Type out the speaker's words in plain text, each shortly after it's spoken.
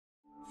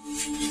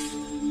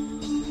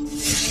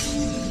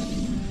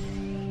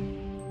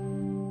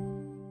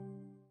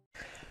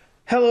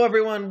Hello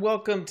everyone,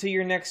 welcome to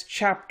your next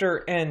chapter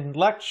and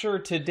lecture.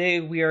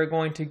 Today we are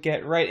going to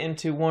get right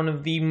into one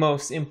of the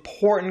most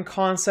important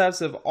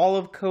concepts of all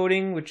of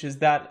coding, which is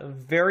that of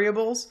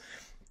variables.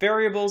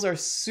 Variables are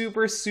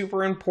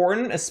super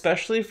important,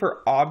 especially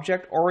for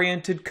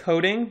object-oriented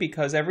coding,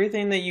 because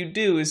everything that you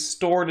do is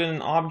stored in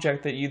an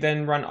object that you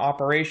then run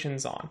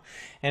operations on.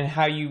 And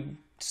how you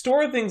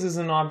store things as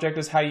an object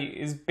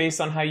is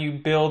based on how you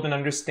build and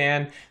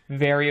understand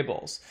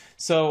variables.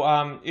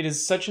 So it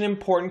is such an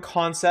important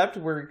concept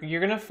where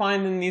you're going to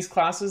find in these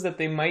classes that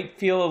they might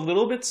feel a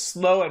little bit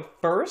slow at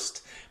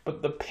first,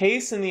 but the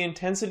pace and the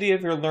intensity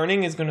of your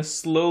learning is going to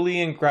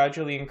slowly and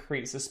gradually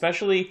increase,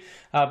 especially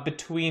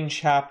between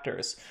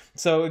chapters.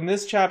 So in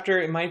this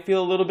chapter, it might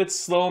feel a little bit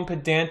slow and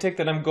pedantic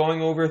that I'm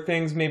going over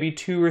things maybe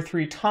 2 or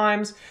 3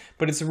 times,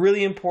 but it's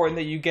really important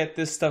that you get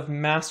this stuff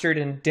mastered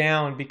and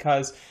down,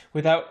 because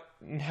without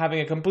having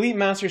a complete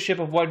mastership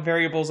of what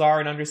variables are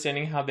and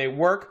understanding how they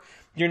work,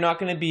 you're not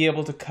going to be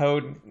able to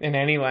code in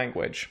any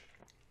language.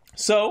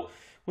 So,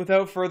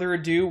 without further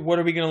ado, what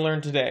are we going to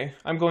learn today?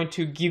 I'm going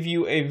to give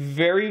you a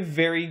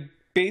very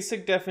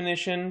basic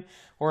definition,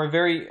 or a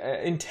very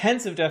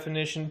intensive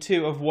definition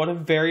too, of what a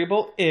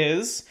variable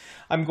is.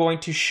 I'm going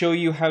to show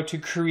you how to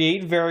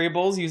create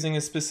variables using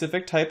a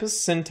specific type of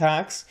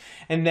syntax,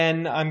 and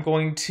then I'm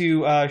going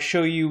to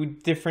show you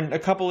a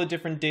couple of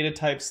different data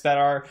types that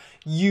are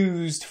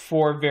used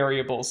for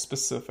variables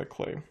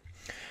specifically.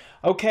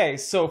 Okay,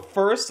 so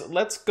first,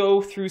 let's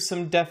go through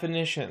some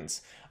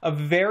definitions. A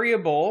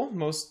variable,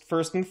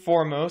 first and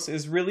foremost,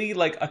 is really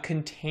like a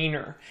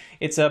container.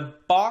 It's a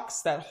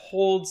box that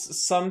holds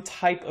some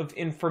type of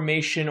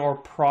information or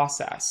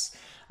process.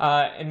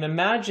 And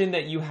imagine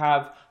that you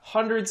have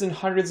hundreds and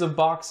hundreds of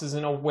boxes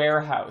in a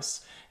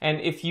warehouse. And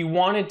if you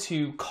wanted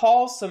to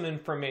call some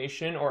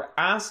information or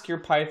ask your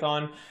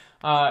Python,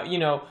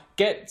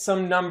 get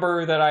some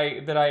number that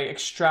I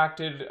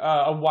extracted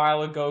a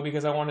while ago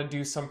because I want to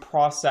do some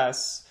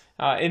process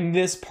in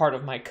this part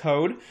of my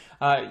code,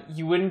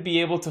 you wouldn't be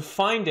able to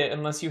find it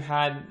unless you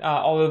had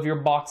all of your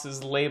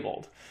boxes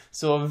labeled.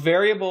 So a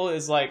variable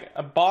is like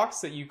a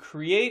box that you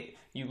create.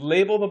 You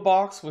label the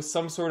box with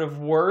some sort of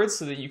word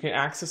so that you can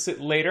access it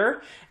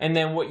later, and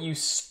then what you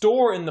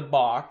store in the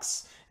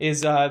box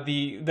is like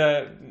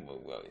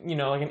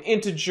an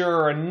integer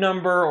or a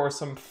number or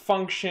some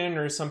function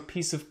or some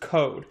piece of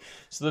code.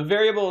 So the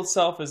variable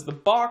itself is the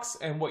box,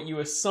 and what you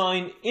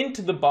assign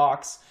into the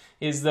box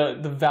is the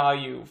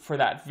value for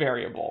that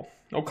variable.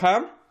 Okay?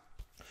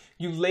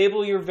 You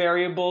label your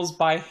variables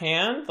by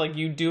hand, like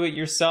you do it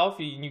yourself.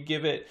 You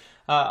give it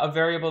a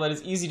variable that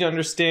is easy to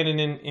understand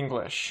and in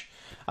English.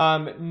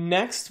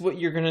 Next, what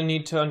you're going to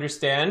need to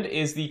understand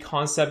is the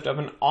concept of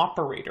an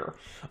operator.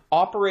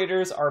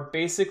 Operators are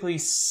basically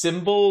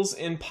symbols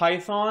in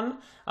Python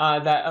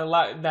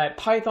that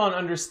Python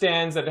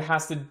understands that it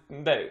has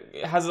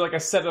like a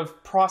set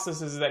of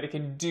processes that it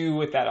can do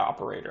with that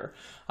operator.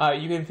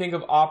 You can think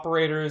of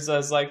operators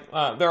as like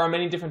there are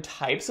many different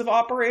types of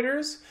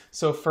operators.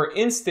 So, for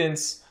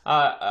instance,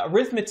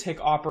 arithmetic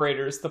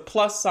operators, the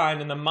plus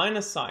sign and the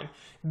minus sign.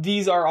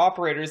 These are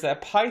operators that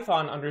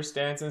Python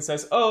understands and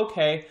says, oh,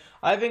 okay,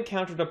 I've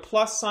encountered a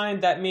plus sign.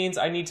 That means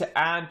I need to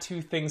add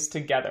 2 things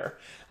together.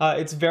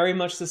 It's very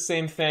much the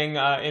same thing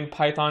in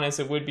Python as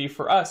it would be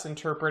for us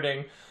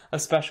interpreting a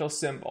special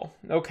symbol.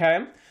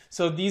 Okay?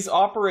 So these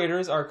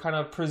operators are kind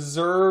of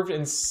preserved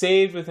and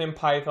saved within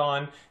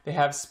Python. They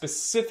have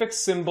specific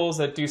symbols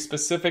that do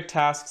specific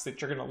tasks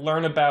that you're going to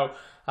learn about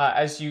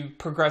as you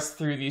progress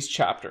through these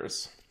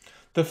chapters.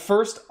 The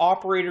first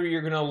operator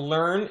you're going to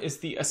learn is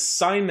the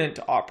assignment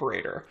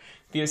operator.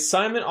 The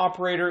assignment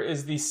operator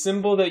is the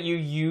symbol that you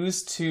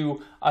use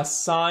to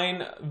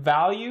assign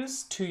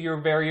values to your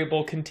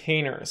variable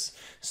containers.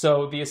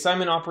 So the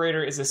assignment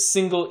operator is a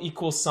single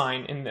equal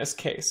sign in this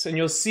case. And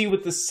you'll see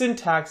what the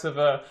syntax of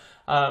a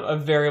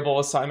variable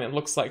assignment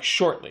looks like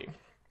shortly.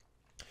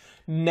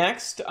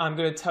 Next, I'm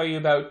going to tell you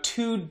about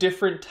 2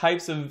 different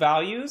types of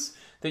values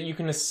that you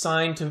can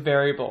assign to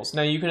variables.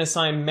 Now, you can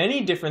assign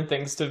many different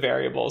things to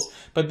variables,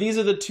 but these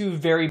are the 2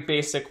 very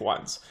basic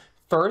ones.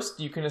 First,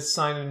 you can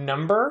assign a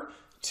number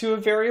to a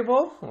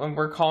variable, and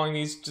we're calling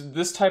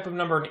this type of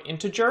number an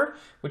integer,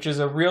 which is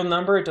a real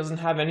number. It doesn't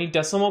have any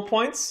decimal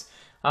points.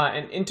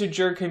 An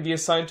integer can be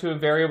assigned to a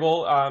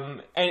variable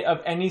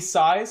of any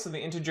size, so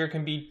the integer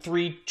can be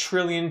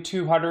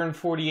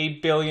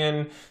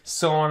 3,248,000,000,000,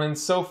 so on and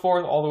so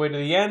forth, all the way to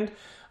the end.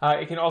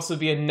 It can also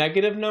be a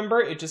negative number.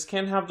 It just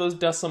can't have those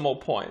decimal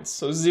points.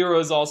 So 0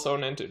 is also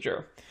an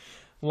integer.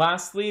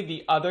 Lastly,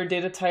 the other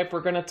data type we're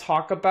going to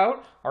talk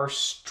about are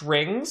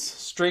strings.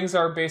 Strings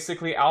are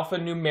basically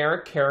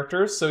alphanumeric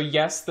characters. So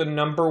yes, the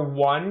number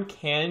 1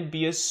 can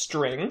be a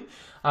string.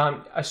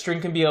 A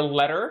string can be a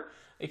letter.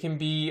 It can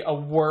be a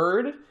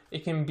word.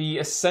 It can be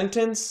a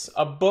sentence,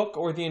 a book,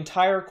 or the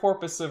entire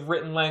corpus of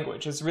written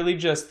language. It's really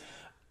just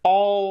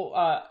all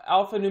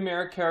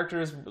alphanumeric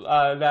characters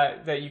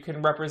that you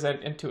can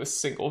represent into a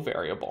single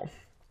variable.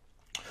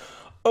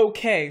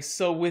 Okay,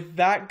 so with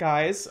that,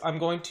 guys, I'm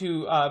going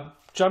to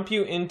jump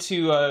you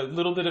into a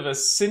little bit of a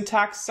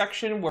syntax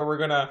section where we're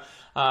going to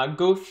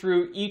go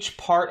through each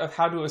part of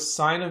how to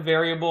assign a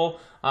variable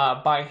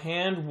by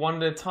hand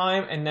one at a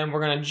time, and then we're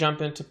going to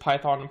jump into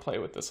Python and play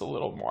with this a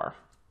little more.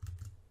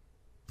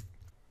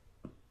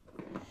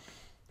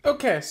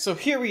 Okay, so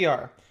here we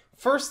are.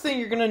 First thing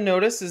you're going to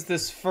notice is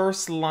this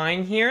first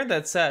line here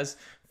that says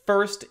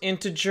first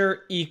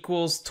integer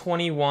equals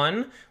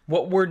 21.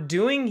 What we're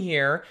doing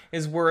here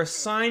is we're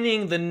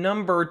assigning the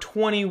number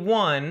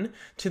 21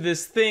 to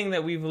this thing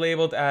that we've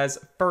labeled as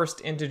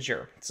first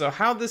integer. So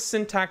how this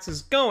syntax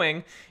is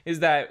going is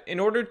that in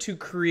order to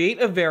create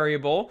a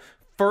variable,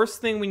 first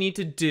thing we need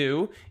to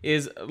do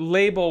is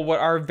label what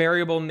our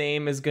variable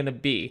name is going to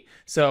be.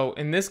 So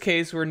in this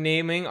case, we're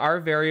naming our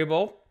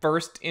variable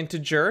first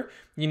integer.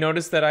 You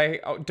notice that I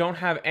don't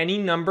have any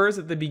numbers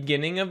at the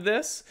beginning of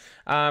this.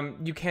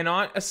 You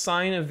cannot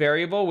assign a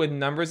variable with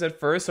numbers at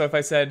first. So if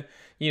I said,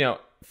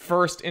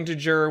 first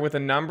integer with a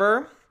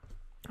number,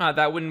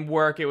 that wouldn't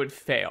work, it would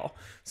fail.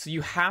 So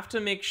you have to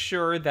make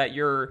sure that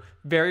your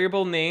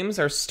variable names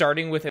are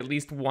starting with at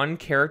least one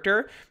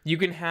character. You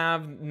can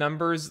have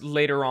numbers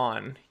later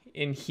on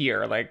in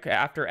here, like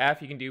after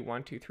F, you can do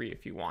 1, 2, 3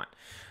 if you want.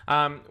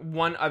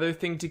 One other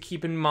thing to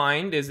keep in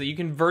mind is that you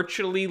can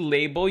virtually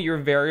label your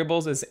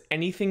variables as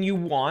anything you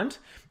want,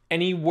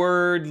 any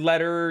word,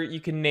 letter you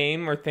can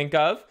name or think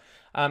of.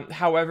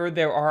 However,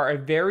 there are a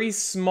very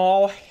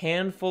small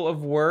handful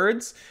of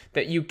words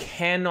that you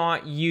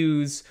cannot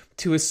use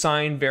to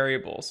assign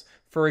variables.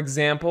 For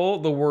example,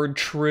 the word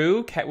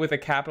true with a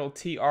capital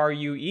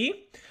T-R-U-E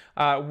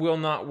will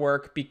not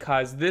work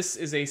because this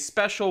is a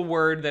special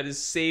word that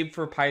is saved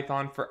for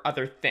Python for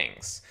other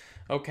things.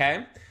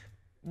 Okay?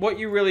 What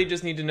you really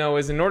just need to know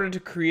is in order to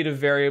create a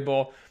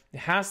variable, it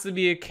has to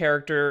be a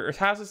character, or it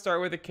has to start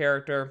with a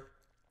character,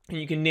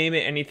 and you can name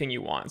it anything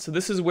you want. So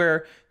this is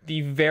where the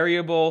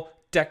variable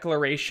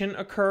declaration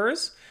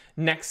occurs.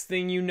 Next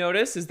thing you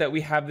notice is that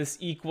we have this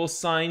equal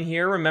sign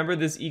here. Remember,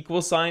 this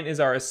equal sign is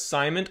our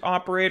assignment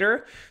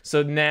operator.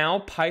 So now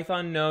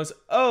Python knows,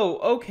 oh,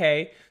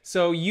 okay,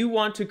 so you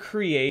want to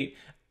create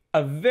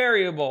a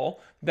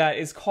variable that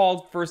is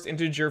called first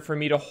integer for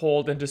me to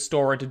hold and to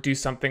store and to do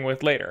something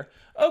with later.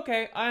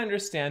 Okay, I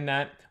understand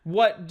that.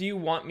 What do you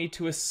want me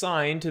to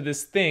assign to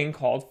this thing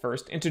called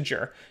first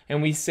integer?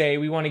 And we say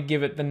we want to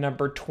give it the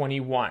number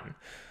 21.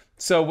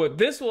 So what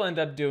this will end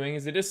up doing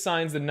is it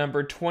assigns the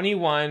number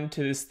 21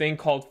 to this thing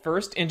called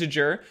first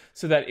integer,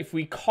 so that if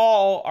we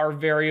call our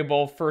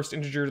variable first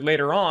integer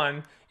later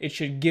on, it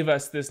should give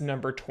us this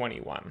number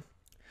 21.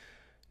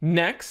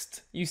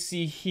 Next, you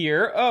see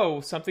here, oh,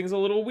 something's a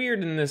little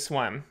weird in this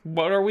one.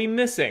 What are we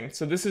missing?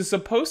 So this is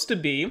supposed to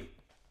be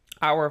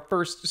our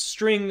first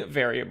string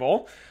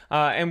variable.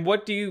 And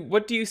what do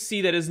you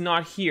see that is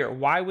not here?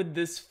 Why would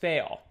this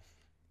fail?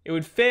 It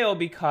would fail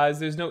because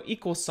there's no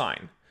equal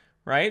sign,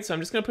 right? So I'm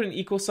just going to put an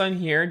equal sign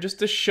here just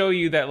to show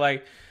you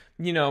that,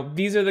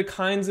 these are the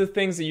kinds of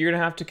things that you're going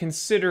to have to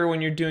consider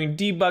when you're doing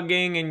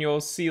debugging, and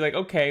you'll see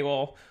okay,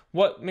 well,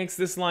 what makes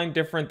this line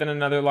different than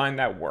another line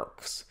that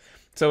works?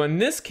 So in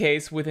this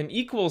case, with an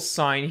equal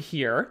sign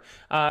here,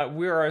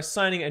 we are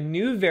assigning a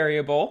new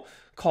variable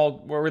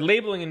we're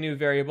labeling a new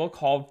variable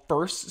called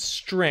first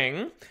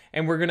string,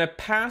 and we're going to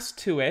pass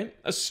to it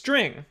a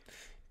string.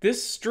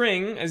 This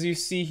string, as you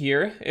see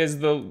here,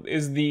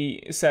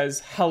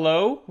 says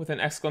hello with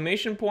an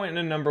exclamation point and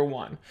a number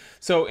 1.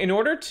 So in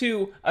order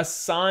to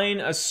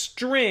assign a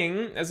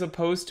string as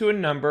opposed to a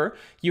number,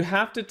 you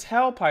have to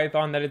tell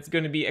Python that it's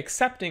going to be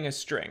accepting a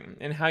string.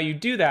 And how you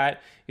do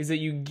that is that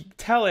you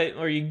tell it,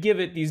 or you give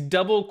it, these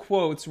double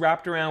quotes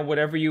wrapped around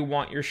whatever you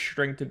want your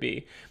string to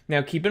be.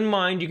 Now keep in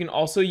mind, you can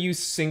also use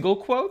single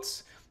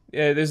quotes.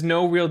 There's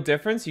no real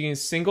difference. You can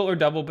use single or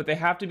double, but they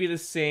have to be the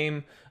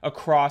same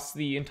across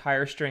the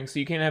entire string. So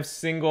you can't have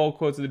single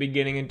quotes at the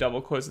beginning and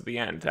double quotes at the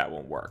end. That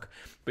won't work.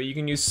 But you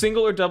can use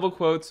single or double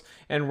quotes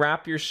and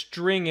wrap your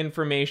string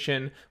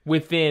information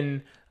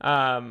within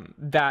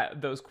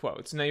those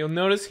quotes. Now you'll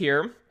notice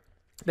here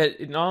that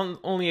it not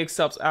only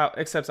accepts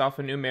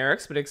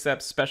alphanumerics, but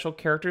accepts special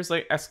characters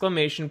like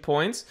exclamation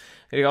points.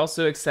 It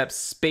also accepts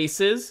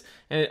spaces,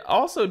 and it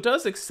also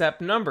does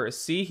accept numbers.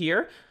 See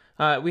here?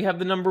 We have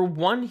the number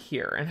 1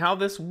 here, and how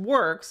this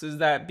works is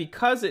that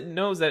because it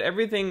knows that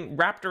everything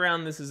wrapped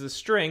around this is a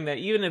string, that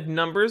even if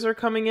numbers are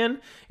coming in,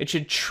 it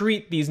should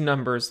treat these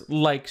numbers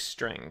like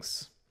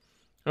strings.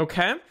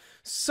 Okay?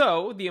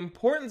 So the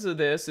importance of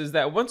this is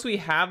that once we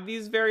have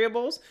these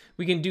variables,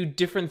 we can do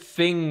different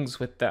things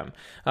with them.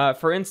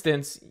 For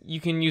instance,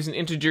 you can use an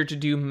integer to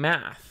do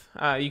math.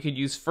 You could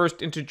use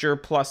first integer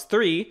plus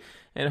 3,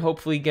 and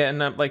hopefully get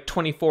like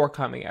 24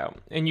 coming out.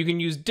 And you can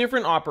use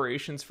different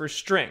operations for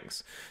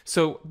strings.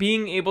 So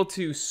being able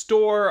to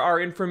store our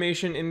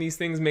information in these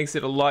things makes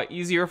it a lot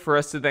easier for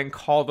us to then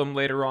call them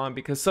later on,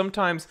 because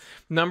sometimes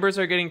numbers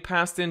are getting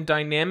passed in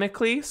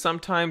dynamically,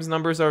 sometimes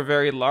numbers are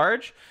very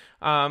large,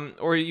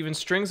 or even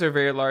strings are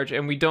very large,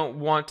 and we don't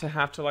want to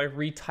have to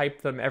retype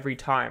them every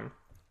time.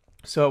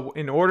 So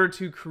in order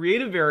to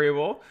create a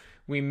variable,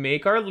 we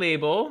make our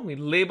label, we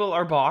label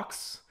our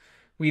box,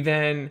 we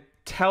then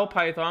tell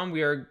Python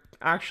we are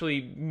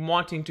actually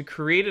wanting to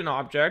create an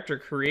object or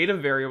create a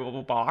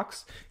variable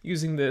box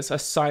using this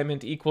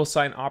assignment equals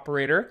sign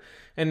operator,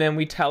 and then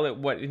we tell it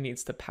what it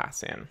needs to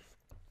pass in.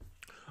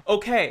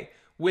 Okay,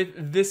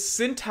 with this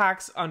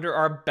syntax under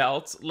our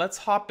belts, let's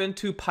hop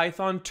into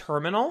Python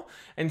terminal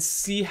and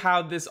see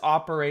how this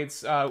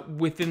operates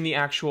within the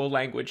actual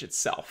language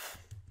itself.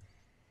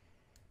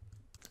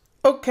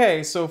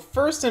 Okay, so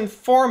first and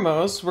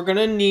foremost, we're going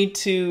to need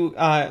to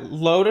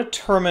load a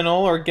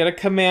terminal or get a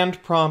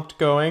command prompt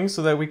going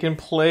so that we can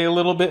play a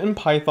little bit in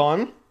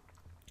Python.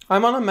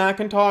 I'm on a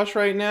Macintosh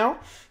right now,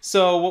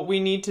 so what we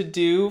need to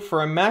do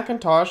for a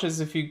Macintosh is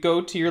if you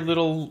go to your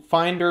little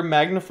Finder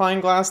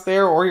magnifying glass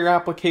there or your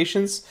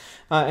applications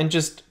and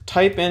just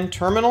type in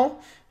terminal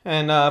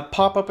and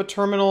pop up a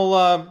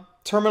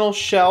terminal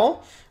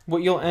shell,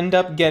 what you'll end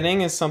up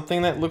getting is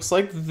something that looks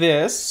like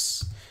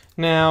this.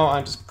 Now,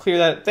 I'll just clear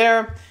that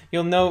there.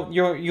 You'll know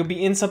you'll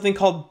be in something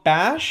called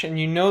bash, and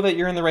you know that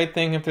you're in the right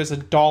thing if there's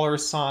a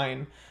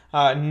 $sign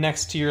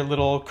next to your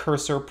little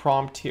cursor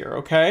prompt here,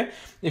 okay?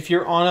 If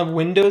you're on a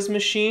Windows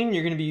machine,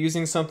 you're going to be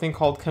using something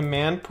called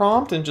command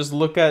prompt, and just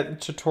look at a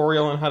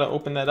tutorial on how to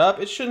open that up.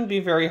 It shouldn't be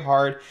very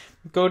hard.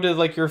 Go to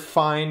like your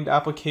Find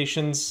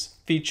Applications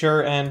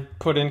feature and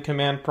put in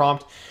command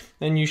prompt,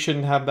 and you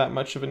shouldn't have that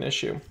much of an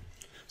issue.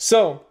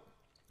 So,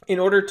 in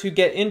order to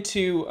get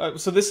into,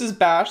 so this is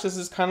bash. This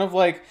is kind of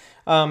like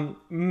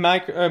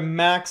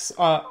Mac's,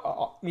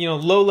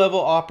 low-level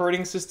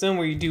operating system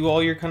where you do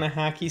all your kind of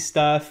hacky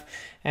stuff,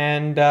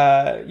 and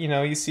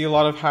you see a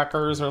lot of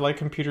hackers or like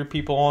computer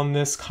people on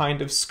this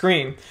kind of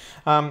screen.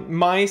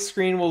 My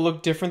screen will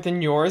look different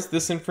than yours.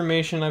 This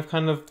information I've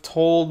kind of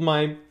told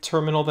my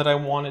terminal that I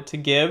want it to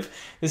give.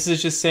 This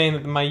is just saying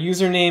that my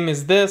username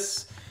is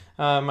this.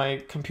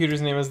 My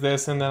computer's name is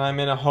this, and then I'm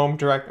in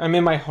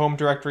my home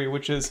directory,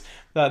 which is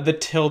the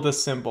tilde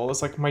symbol.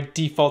 It's like my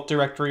default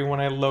directory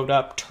when I load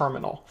up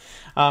terminal.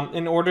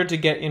 In order to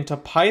get into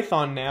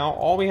Python now,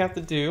 all we have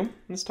to do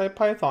is type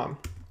Python.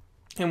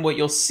 And what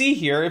you'll see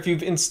here, if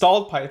you've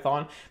installed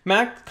Python,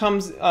 Mac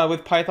comes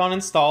with Python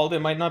installed. It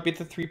might not be at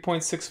the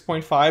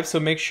 3.6.5, so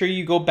make sure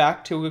you go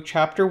back to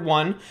chapter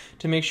 1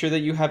 to make sure that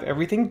you have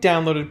everything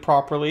downloaded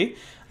properly.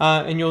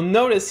 And you'll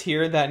notice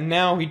here that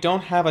now we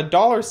don't have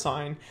a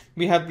 $sign.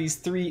 We have these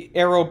 3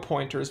 arrow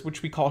pointers,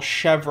 which we call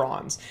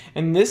chevrons.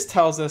 And this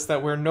tells us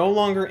that we're no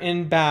longer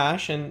in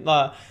bash and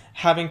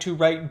having to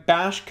write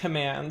bash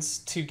commands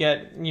to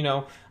get,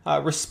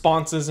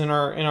 responses in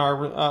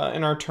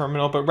our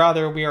terminal, but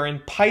rather we are in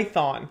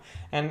Python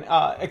and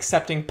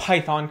accepting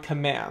Python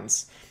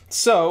commands.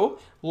 So,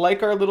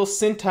 like our little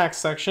syntax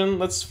section,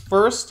 let's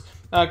first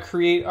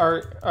create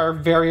our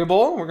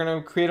variable. We're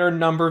going to create our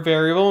number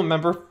variable.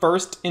 Remember,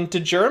 first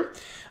integer.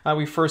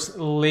 We first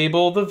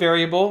label the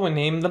variable. We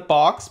name the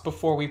box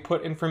before we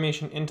put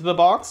information into the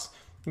box.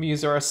 We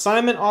use our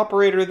assignment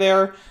operator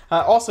there.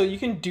 Also, you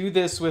can do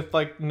this with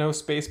like no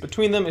space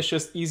between them. It's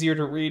just easier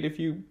to read if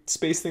you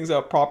space things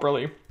out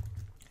properly.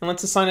 And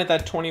let's assign it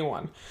that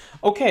 21.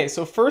 Okay,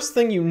 so first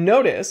thing you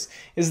notice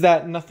is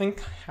that nothing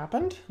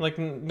happened. Like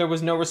there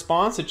was no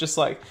response. It just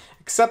like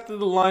accepted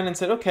the line and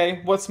said,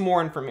 okay, what's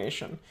more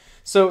information?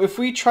 So if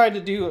we tried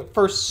to do a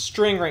first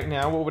string right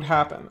now, what would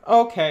happen?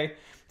 Okay,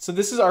 so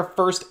this is our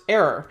first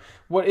error.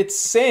 What it's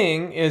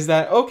saying is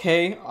that,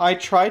 okay, I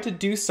tried to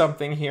do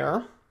something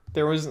here.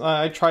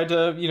 I tried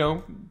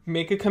to,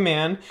 make a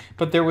command,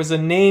 but there was a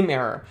name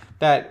error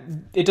that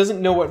it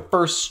doesn't know what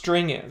first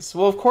string is.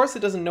 Well, of course it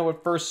doesn't know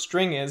what first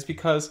string is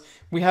because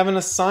we haven't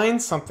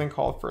assigned something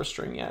called first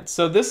string yet.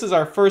 So this is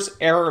our first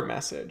error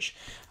message.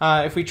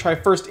 If we try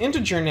first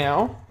integer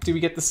now, do we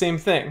get the same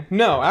thing?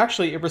 No,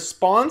 actually it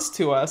responds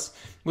to us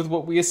with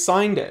what we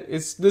assigned it.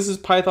 This is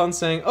Python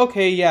saying,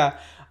 okay, yeah,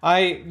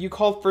 you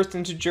called first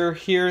integer,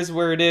 here's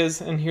where it is,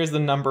 and here's the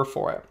number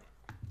for it.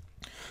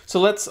 So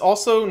let's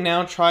also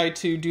now try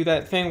to do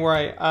that thing where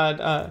I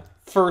add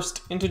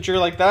first integer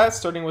like that,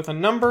 starting with a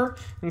number,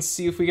 and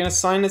see if we can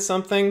assign it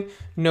something.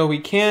 No, we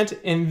can't.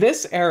 In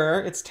this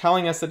error, it's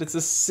telling us that it's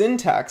a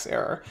syntax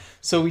error.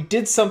 So we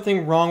did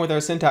something wrong with our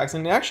syntax,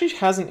 and it actually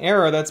has an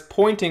error that's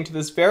pointing to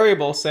this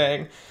variable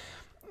saying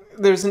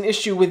there's an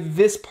issue with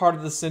this part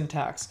of the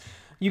syntax.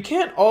 You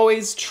can't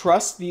always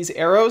trust these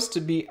arrows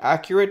to be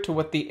accurate to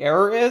what the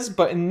error is,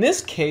 but in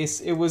this case,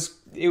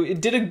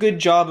 it did a good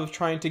job of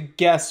trying to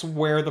guess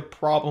where the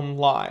problem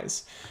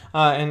lies.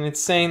 And it's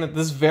saying that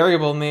this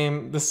variable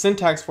name, the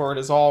syntax for it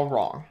is all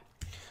wrong.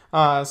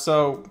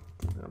 So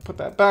I'm going to put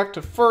that back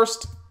to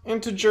first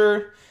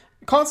integer.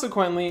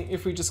 Consequently,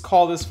 if we just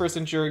call this first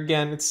integer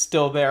again, it's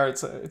still there.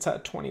 It's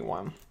at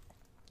 21.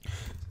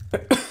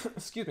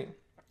 Excuse me.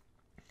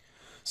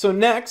 So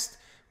next,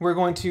 we're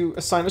going to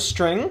assign a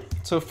string.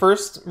 So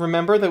first,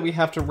 remember that we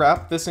have to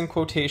wrap this in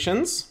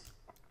quotations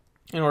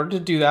in order to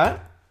do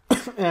that.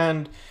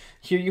 And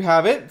here you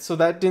have it. So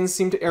that didn't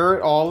seem to error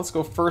at all. Let's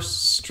go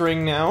first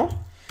string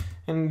now.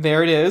 And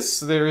there it is.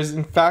 So there is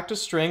in fact a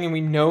string, and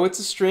we know it's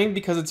a string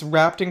because it's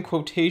wrapped in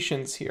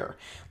quotations here.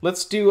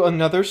 Let's do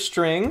another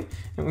string,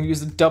 and we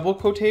use the double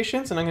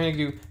quotations, and I'm going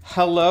to do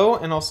hello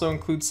and also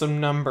include some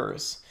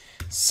numbers.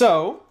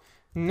 So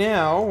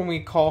now when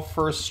we call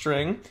first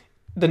string,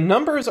 the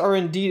numbers are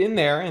indeed in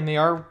there and they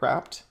are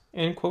wrapped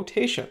in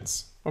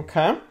quotations,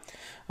 okay?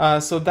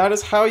 So that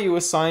is how you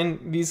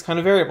assign these kind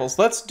of variables.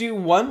 Let's do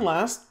one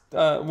last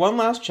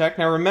check.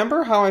 Now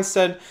remember how I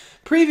said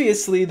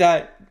previously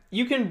that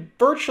you can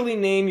virtually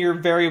name your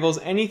variables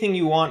anything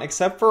you want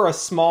except for a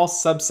small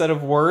subset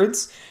of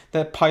words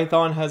that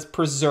Python has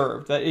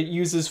preserved, that it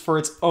uses for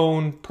its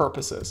own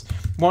purposes.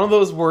 One of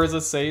those words,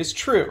 let's say, is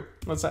true.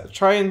 Let's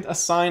try and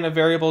assign a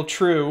variable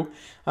true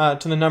to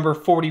the number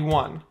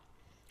 41.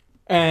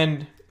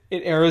 And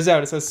it errors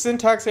out. It says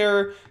syntax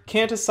error,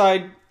 can't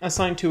assign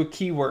to a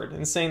keyword,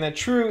 and saying that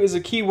true is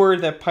a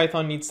keyword that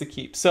Python needs to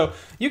keep. So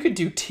you could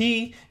do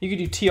T, you could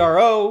do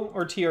TRO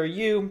or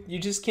TRU, you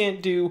just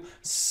can't do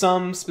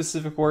some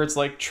specific words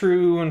like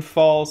true and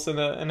false and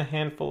a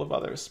handful of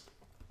others.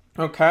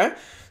 Okay,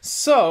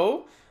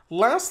 so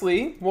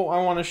lastly, what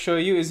I want to show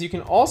you is you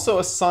can also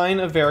assign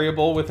a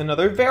variable with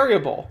another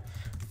variable,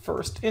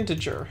 first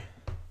integer.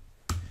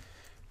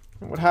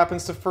 And what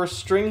happens to first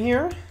string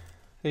here?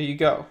 There you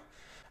go.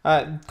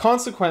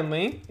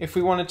 Consequently, if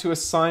we wanted to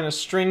assign a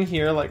string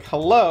here like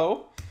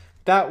hello,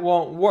 that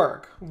won't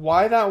work.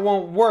 Why that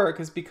won't work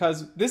is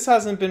because this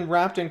hasn't been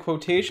wrapped in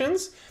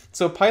quotations.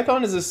 So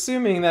Python is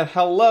assuming that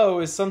hello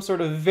is some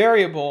sort of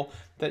variable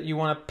that you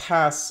want to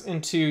pass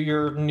into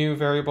your new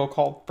variable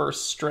called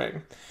first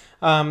string.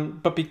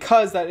 But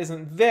because that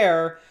isn't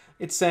there,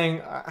 it's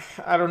saying,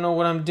 I don't know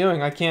what I'm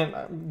doing.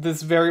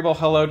 This variable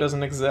hello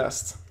doesn't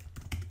exist.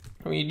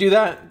 When you do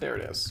that, there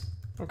it is.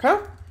 Okay?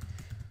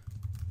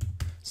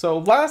 So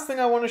last thing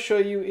I want to show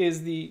you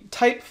is the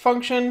type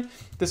function.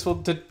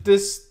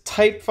 This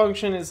type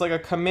function is like a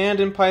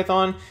command in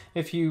Python.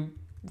 If you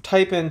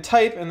type in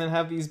type and then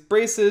have these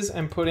braces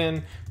and put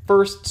in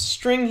first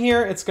string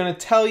here, it's going to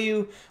tell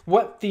you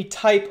what the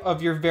type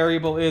of your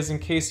variable is in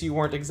case you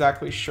weren't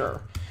exactly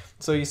sure.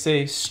 So you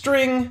say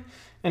string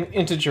and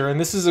integer, and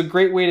this is a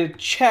great way to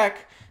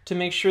check to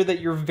make sure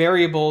that your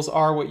variables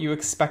are what you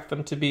expect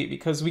them to be,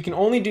 because we can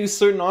only do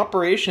certain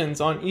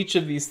operations on each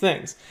of these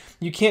things.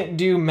 You can't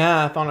do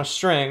math on a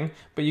string,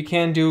 but you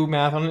can do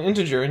math on an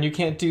integer, and you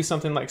can't do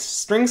something like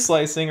string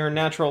slicing or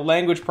natural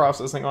language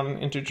processing on an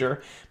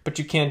integer, but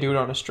you can do it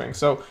on a string.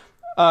 So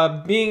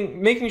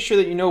making sure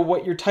that you know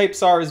what your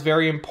types are is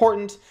very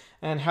important,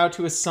 and how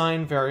to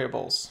assign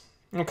variables.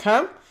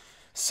 Okay?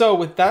 So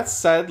with that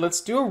said,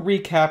 let's do a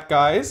recap,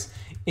 guys.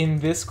 In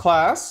this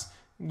class,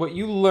 what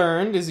you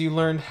learned is you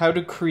learned how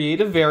to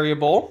create a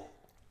variable.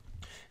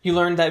 You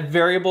learned that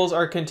variables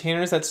are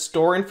containers that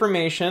store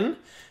information.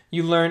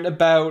 You learned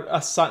about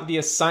the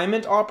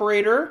assignment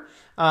operator,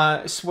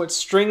 what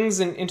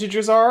strings and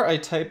integers are, a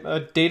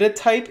data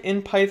type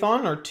in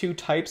Python, or two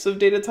types of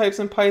data types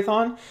in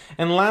Python.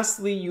 And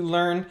lastly, you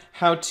learned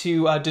how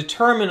to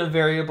determine a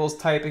variable's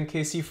type in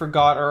case you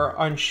forgot or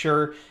are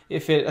unsure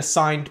if it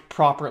assigned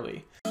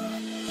properly.